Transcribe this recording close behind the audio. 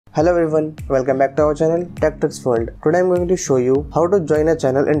Hello everyone, welcome back to our channel Tech Tricks World. Today I'm going to show you how to join a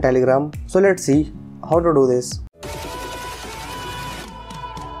channel in Telegram. So let's see how to do this.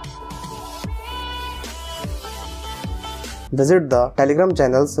 Visit the Telegram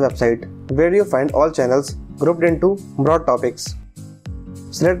channel's website where you find all channels grouped into broad topics.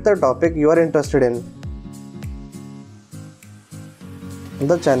 Select the topic you are interested in.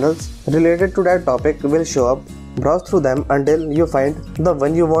 The channels related to that topic will show up. Browse through them until you find the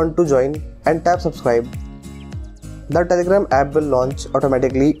one you want to join and tap subscribe. The Telegram app will launch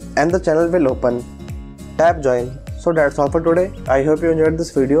automatically and the channel will open. Tap join. So that's all for today. I hope you enjoyed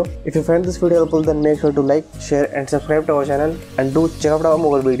this video. If you find this video helpful, then make sure to like, share and subscribe to our channel, and do check out our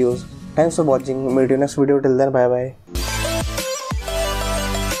more videos. Thanks for watching. Meet you next video. Till then, bye bye.